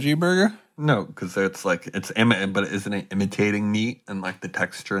chickpeas. a veggie burger? No, because but isn't it imitating meat and like the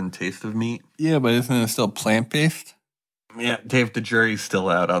texture and taste of meat? Yeah, but isn't it still plant-based? Yeah, Dave, the jury's still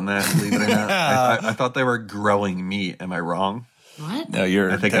out on that, believe it or not. I thought they were growing meat. Am I wrong? What? No,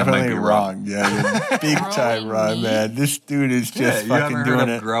 you're I think I might definitely be wrong. Yeah, you're big time Growing wrong, meat? man. This dude is just you fucking haven't doing heard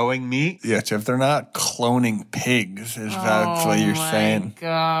it. of growing meat? Yeah, Jeff, they're not cloning pigs, is that's what you're saying.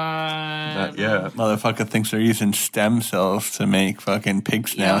 God. Not yet. Motherfucker thinks they're using stem cells to make fucking pig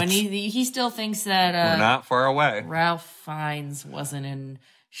Yeah, snouts. and he still thinks that We're not far away. Ralph Fiennes wasn't in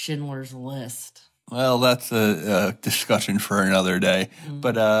Schindler's List. Well, that's a discussion for another day.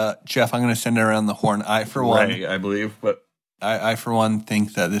 But Jeff, I'm going to send it around the horn. I for one I believe, but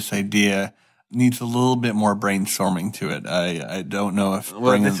think that this idea needs a little bit more brainstorming to it. I don't know if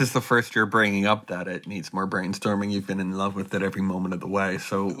this is the first you're bringing up that it needs more brainstorming. You've been in love with it every moment of the way.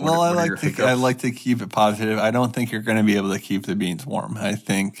 So, I I like to keep it positive. I don't think you're going to be able to keep the beans warm. I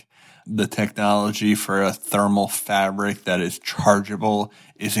think the technology for a thermal fabric that is chargeable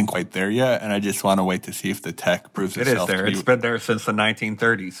isn't quite there yet, and I just want to wait to see if the tech proves It is itself there. to be. It's been there since the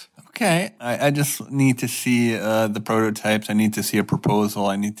 1930s. Okay, I just need to see the prototypes. I need to see a proposal.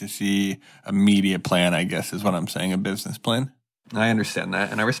 I need to see a media plan, I guess is what I'm saying, a business plan. I understand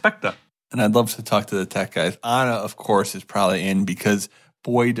that, and I respect that. And I'd love to talk to the tech guys. Anna, of course, is probably in because,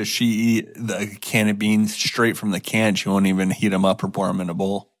 boy, does she eat the can of beans straight from the can. She won't even heat them up or pour them in a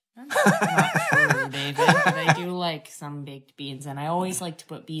bowl. Not true, David, but I do like some baked beans, and I always like to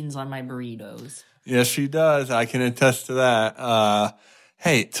put beans on my burritos. Yes, she does. I can attest to that.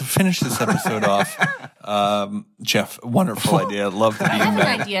 Hey, to finish this episode off, Jeff, wonderful idea. Love the I have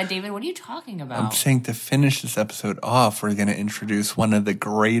beanbag. an idea, David. What are you talking I'm about? saying to finish this episode off, we're going to introduce one of the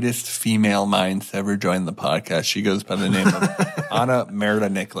greatest female minds to ever join the podcast. She goes by the name of Anna Merida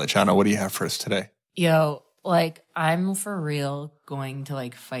Nikolic. Anna, what do you have for us today? Yo, like, I'm for real going to,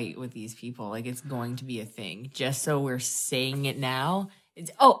 like, fight with these people. Like, it's going to be a thing. Just so we're saying it now.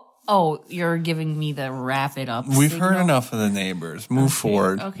 Oh, you're giving me the wrap it up We've signal? heard enough of the neighbors. Move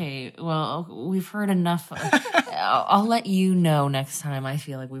forward. Okay, well, we've heard enough. I'll let you know next time. I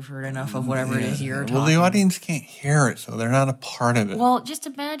feel like we've heard enough of whatever it is you're talking. Well, the audience can't hear it, so they're not a part of it. Well, just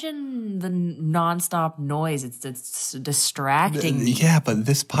imagine the nonstop noise. It's distracting. Yeah, but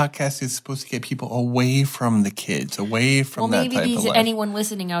this podcast is supposed to get people away from the kids, away from that type of life. Anyone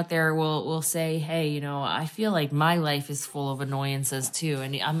listening out there will say, hey, you know, I feel like my life is full of annoyances too,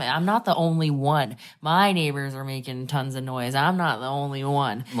 and I'm not the only one. My neighbors are making tons of noise. I'm not the only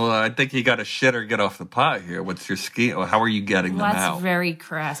one. Well, I think you got to shit or get off the pot here. What's your scheme? How are you getting them out? That's very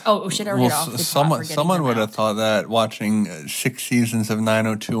crass. Oh, shit, or get off the pot. Someone would have thought that watching 6 seasons of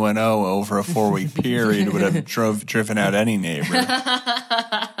 90210 over a 4-week period would have driven out any neighbor.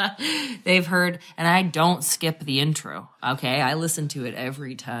 They've heard, and I don't skip the intro. Okay, I listen to it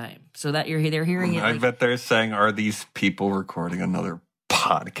every time, so that they're hearing it. I bet they're saying, "Are these people recording another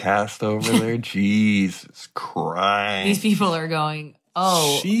podcast over there?" Jesus Christ! These people are going,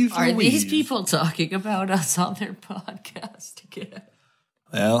 "Oh, Jeez are these Louise. people talking about us on their podcast again?"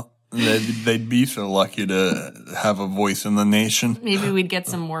 Well, they'd be so lucky to have a voice in the nation. Maybe we'd get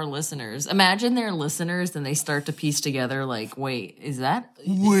some more listeners. Imagine they're listeners, then they start to piece together, like, "Wait, is that?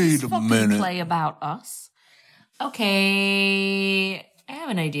 Wait a minute. Play about us?" Okay, I have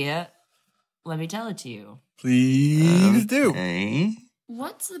an idea. Let me tell it to you. Please do. Okay.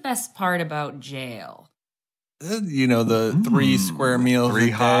 What's the best part about jail? You know, the 3 square meals 3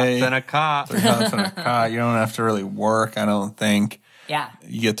 a hots day. and a cot. 3 hots and a cot. You don't have to really work, I don't think. Yeah.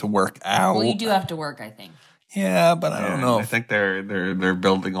 You get to work out. Well, you do have to work, I think. Yeah, but I don't know. I think they're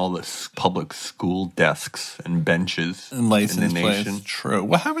building all the public school desks and benches And license in the plates. nation. True.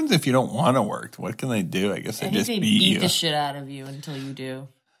 What happens if you don't want to work? What can they do? I guess they I think just they beat beat you. the shit out of you until you do.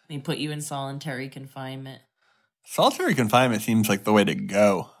 They put you in solitary confinement. Solitary confinement seems like the way to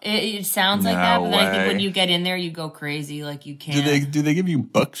go. It sounds like No that, but then I think way. when you get in there, you go crazy. Like you can't. Do they give you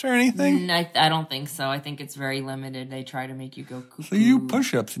books or anything? I don't think so. I think it's very limited. They try to make you go cuckoo. So you do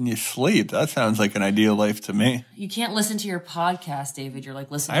push-ups and you sleep. That sounds like an ideal life to me. You can't listen to your podcast, David. You're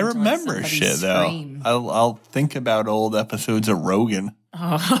like listening I to like, remember somebody shit scream. though. I'll think about old episodes of Rogan.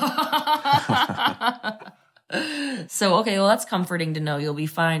 So, okay, well, that's comforting to know. You'll be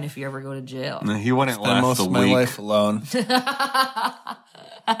fine if you ever go to jail. He wouldn't Spend last most a of my week. life alone.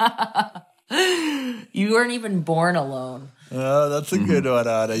 You weren't even born alone. Oh, that's a good one,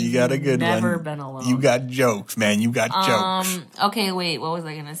 Anna. You got a good Never one. been alone. You got jokes, man. You got jokes. Okay, wait, what was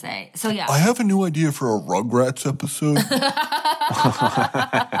I going to say? So, yeah. I have a new idea for a Rugrats episode.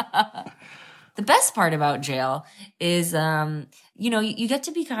 The best part about jail is, you get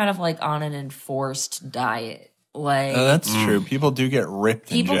to be kind of like on an enforced diet. Like, That's true. People do get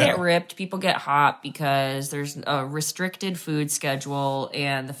ripped in people jail. get ripped, people get hot because there's a restricted food schedule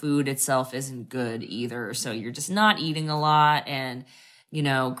and the food itself isn't good either. So you're just not eating a lot. And,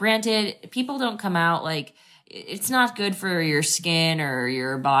 granted, people don't come out like, it's not good for your skin or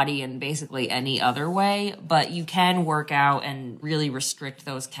your body in basically any other way, but you can work out and really restrict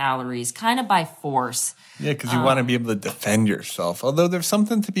those calories kind of by force. Yeah, because you want to be able to defend yourself. Although there's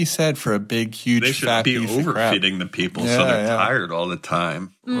something to be said for a big, huge, They should fat be piece of crap. overfeeding the people Yeah, so they're yeah. tired all the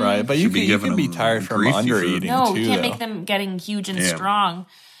time. Right, but you Should be can giving be them tired from greasy under food. eating No, too, you can't though. make them getting huge and Yeah. strong.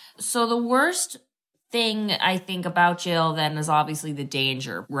 So the worst thing I think about jail then is obviously the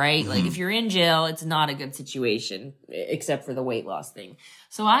danger, right? Like if you're in jail, it's not a good situation except for the weight loss thing.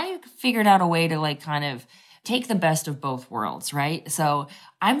 So I figured out a way to like kind of take the best of both worlds, right? So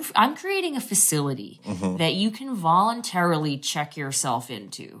I'm creating a facility that you can voluntarily check yourself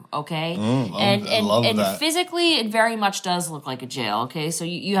into, okay? I love and that. physically it very much does look like a jail, okay? So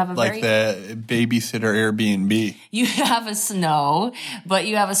you have a Like very the babysitter Airbnb. you have a snow, but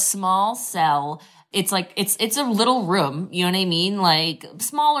you have a small cell. It's like it's a little room, you know what I mean? Like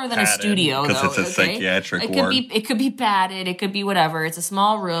smaller than a Padded, studio, 'cause though. it's a okay? psychiatric It could be padded, it could be whatever. It's a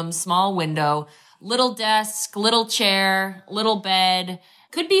small room, small window, little desk, little chair, little bed.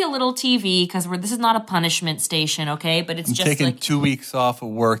 Could be a little TV because this is not a punishment station, okay? But it's I'm just taking like 2 weeks off of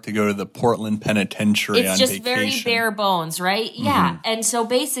work to go to the Portland Penitentiary it's on just vacation. very bare bones, right? Yeah. And so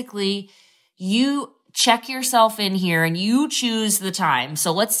basically you check yourself in here and you choose the time.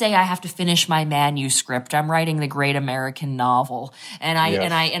 So let's say I have to finish my manuscript. I'm writing the great American novel and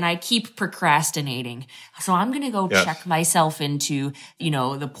I keep procrastinating. So I'm going to go check myself into,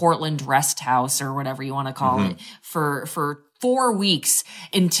 the Portland Rest House or whatever you want to call it for 4 weeks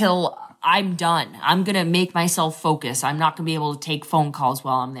until I'm done. I'm going to make myself focus. I'm not going to be able to take phone calls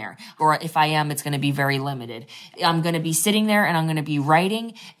while I'm there. Or if I am, it's going to be very limited. I'm going to be sitting there and I'm going to be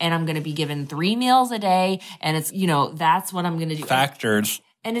writing and I'm going to be given 3 meals a day. And it's, that's what I'm going to do. Factors.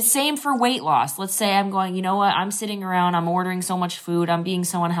 And it's same for weight loss. Let's say I'm going, you know what? I'm sitting around, I'm ordering so much food, I'm being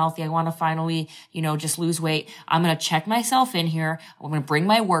so unhealthy. I want to finally, just lose weight. I'm going to check myself in here. I'm going to bring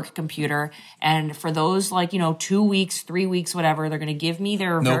my work computer. And for those 2 weeks, 3 weeks, whatever, they're going to give me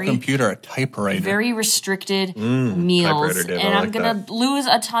their No computer, a typewriter. very restricted meals. typewriter, Dave, I And I'm like going to lose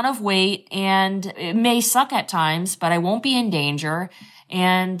a ton of weight, and it may suck at times, but I won't be in danger.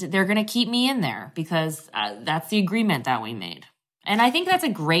 And they're going to keep me in there because that's the agreement that we made. And I think that's a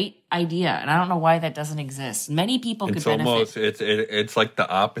great idea, and I don't know why that doesn't exist. Many people could benefit. It's like the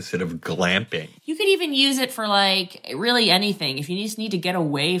opposite of glamping. You could even use it for really anything. If you just need to get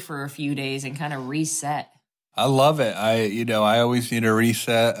away for a few days and kind of reset. I love it. I always need a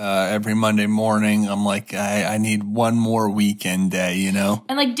reset. Every Monday morning, I'm like, I need one more weekend day,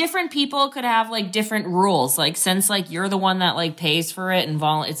 And different people could have different rules. Since you're the one that pays for it and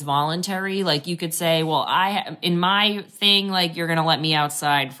it's voluntary, you could say, well, in my thing, you're going to let me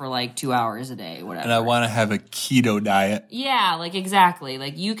outside for 2 hours a day, whatever. And I want to have a keto diet. Yeah, exactly.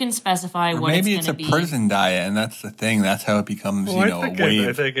 You can specify what it's going to be. Maybe it's a prison diet, and that's the thing. That's how it becomes, a wave.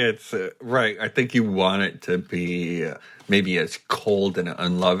 I think it's right. I think you want it to be maybe as cold and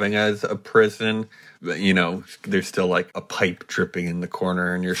unloving as a prison. But, there's still a pipe dripping in the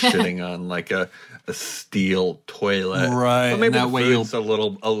corner, and you're shitting on a steel toilet. Right. But maybe that the way food's a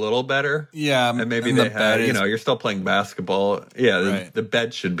little better. Yeah. And maybe they have, you're still playing basketball. Yeah. Right. The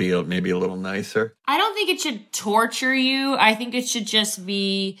bed should be maybe a little nicer. I don't think it should torture you. I think it should just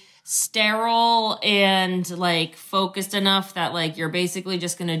be sterile and focused enough that you're basically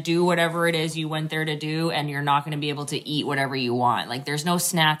just going to do whatever it is you went there to do, and you're not going to be able to eat whatever you want. There's no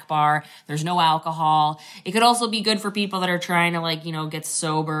snack bar, there's no alcohol. It could also be good for people that are trying to get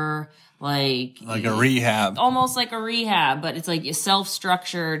sober. Like a rehab. Almost like a rehab, but it's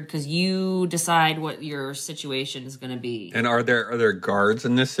self-structured because you decide what your situation is going to be. And are there guards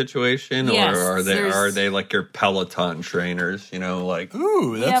in this situation? Yes, or are they your Peloton trainers, Ooh,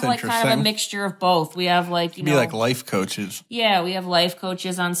 we that's have interesting. kind of a mixture of both. We have Be like life coaches. Yeah, we have life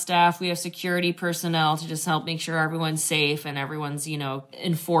coaches on staff. We have security personnel to just help make sure everyone's safe and everyone's,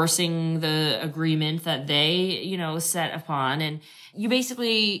 enforcing the agreement that they, set upon. And you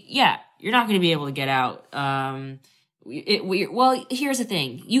basically, you're not going to be able to get out. Well, here's the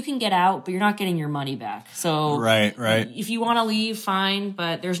thing. You can get out, but you're not getting your money back. So Right. If you want to leave, fine,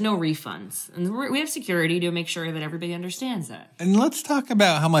 but there's no refunds. And we have security to make sure that everybody understands that. And let's talk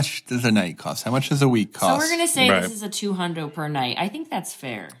about how much does a night cost? How much does a week cost? So we're going to say Right. this is a $200 per night. I think that's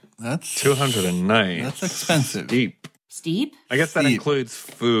fair. That's $200 a night. That's expensive. Deep. Steep? I guess that Steep. includes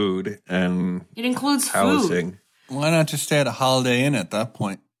food and It includes food. housing. Why not just stay at a Holiday Inn at that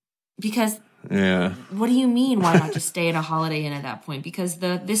point? Because Yeah. what do you mean? Why not just stay at a Holiday Inn at that point? Because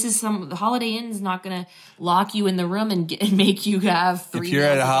the Holiday Inn is not going to lock you in the room and make you have 3 If you're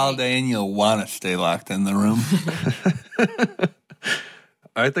at meals a day. Holiday Inn, you'll want to stay locked in the room.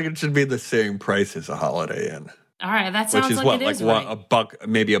 I think it should be the same price as a Holiday Inn. All right, that Which sounds is like what, it is what, right. $1,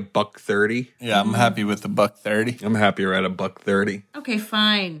 maybe $1.30. Yeah, I'm happy with the $1.30. I'm happier at $1.30. Okay,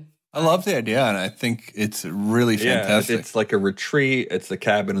 fine. I love the idea, and I think it's really Yeah, fantastic. it's like a retreat. It's a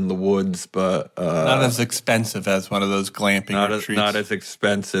cabin in the woods, but Not as expensive as one of those glamping retreats. not as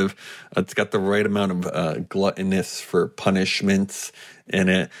expensive. It's got the right amount of gluttonous for punishments in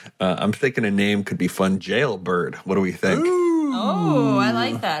it. I'm thinking a name could be fun. Jailbird. What do we think? Oh, I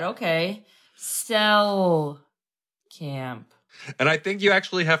like that. Okay. Cell camp. And I think you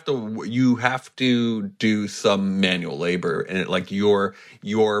actually have to do some manual labor, and you're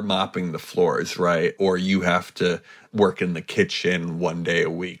mopping the floors, right? Or you have to work in the kitchen 1 day a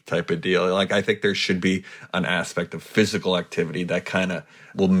week type of deal. I think there should be an aspect of physical activity that kind of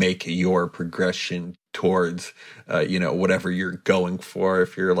will make your progression towards whatever you're going for.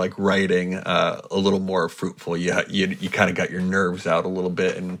 If you're writing a little more fruitful, you kind of got your nerves out a little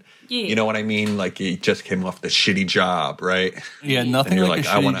bit, and you know what I mean. You just came off the shitty job, right? Yeah, nothing you're like a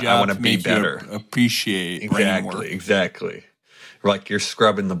I shitty wanna- job I wanna to be make better. you appreciate brain work. Exactly. You're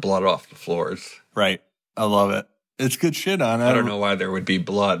scrubbing the blood off the floors. Right. I love it. It's good shit on it. I don't know why there would be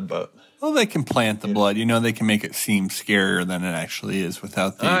blood, but Well, they can plant the blood. They can make it seem scarier than it actually is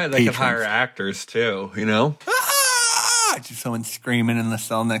without the they could patrons. hire actors too. Ah! Just someone screaming in the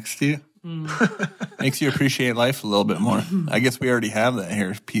cell next to you. Makes you appreciate life a little bit more. I guess we already have that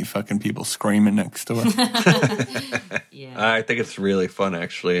here. Fucking people screaming next door. Yeah. I think it's really fun,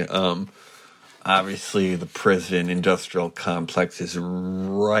 actually. Obviously, the prison industrial complex is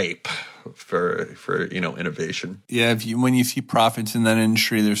ripe for innovation. Yeah, when you see profits in that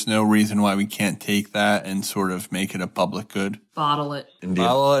industry, there's no reason why we can't take that and sort of make it a public good. Bottle it. Indeed.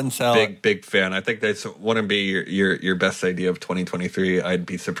 Bottle it and sell it. Big fan. I think that's wouldn't be your best idea of 2023. I'd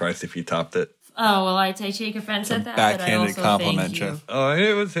be surprised if you topped it. Oh, well, I take offense at that. Backhanded but I also compliment, thank you. Jeff. Oh,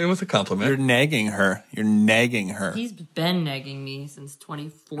 it was a compliment. You're nagging her. He's been nagging me since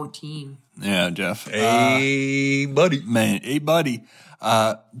 2014. Yeah, Jeff. Hey, buddy. Man, hey, buddy.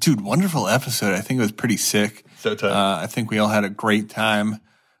 Dude, wonderful episode. I think it was pretty sick. So tight. I think we all had a great time.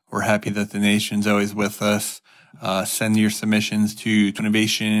 We're happy that the nation's always with us. Send your submissions to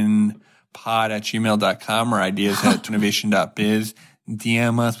twinnovationpod@gmail.com or ideas@twinnovation.biz.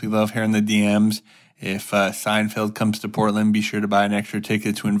 DM us. We love hearing the DMs. If Seinfeld comes to Portland, be sure to buy an extra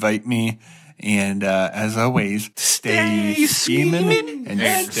ticket to invite me. And as always, stay scheming and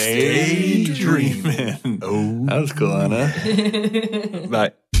stay dreaming. Oh, that was cool, Anna.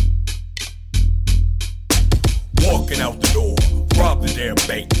 Bye. Walking out the door, rob the damn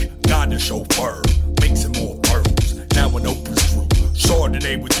bank, got the chauffeur, mixing more pearls, now an open screw.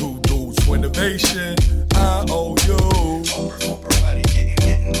 Chardonnay with 2 dudes, Twinnovation, I owe you. Oprah money,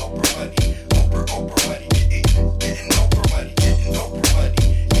 getting Oprah money, Oprah money, getting Oprah money, getting Oprah money,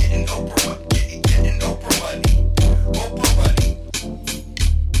 getting Oprah money, getting Oprah money.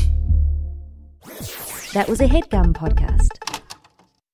 That was a HeadGum podcast.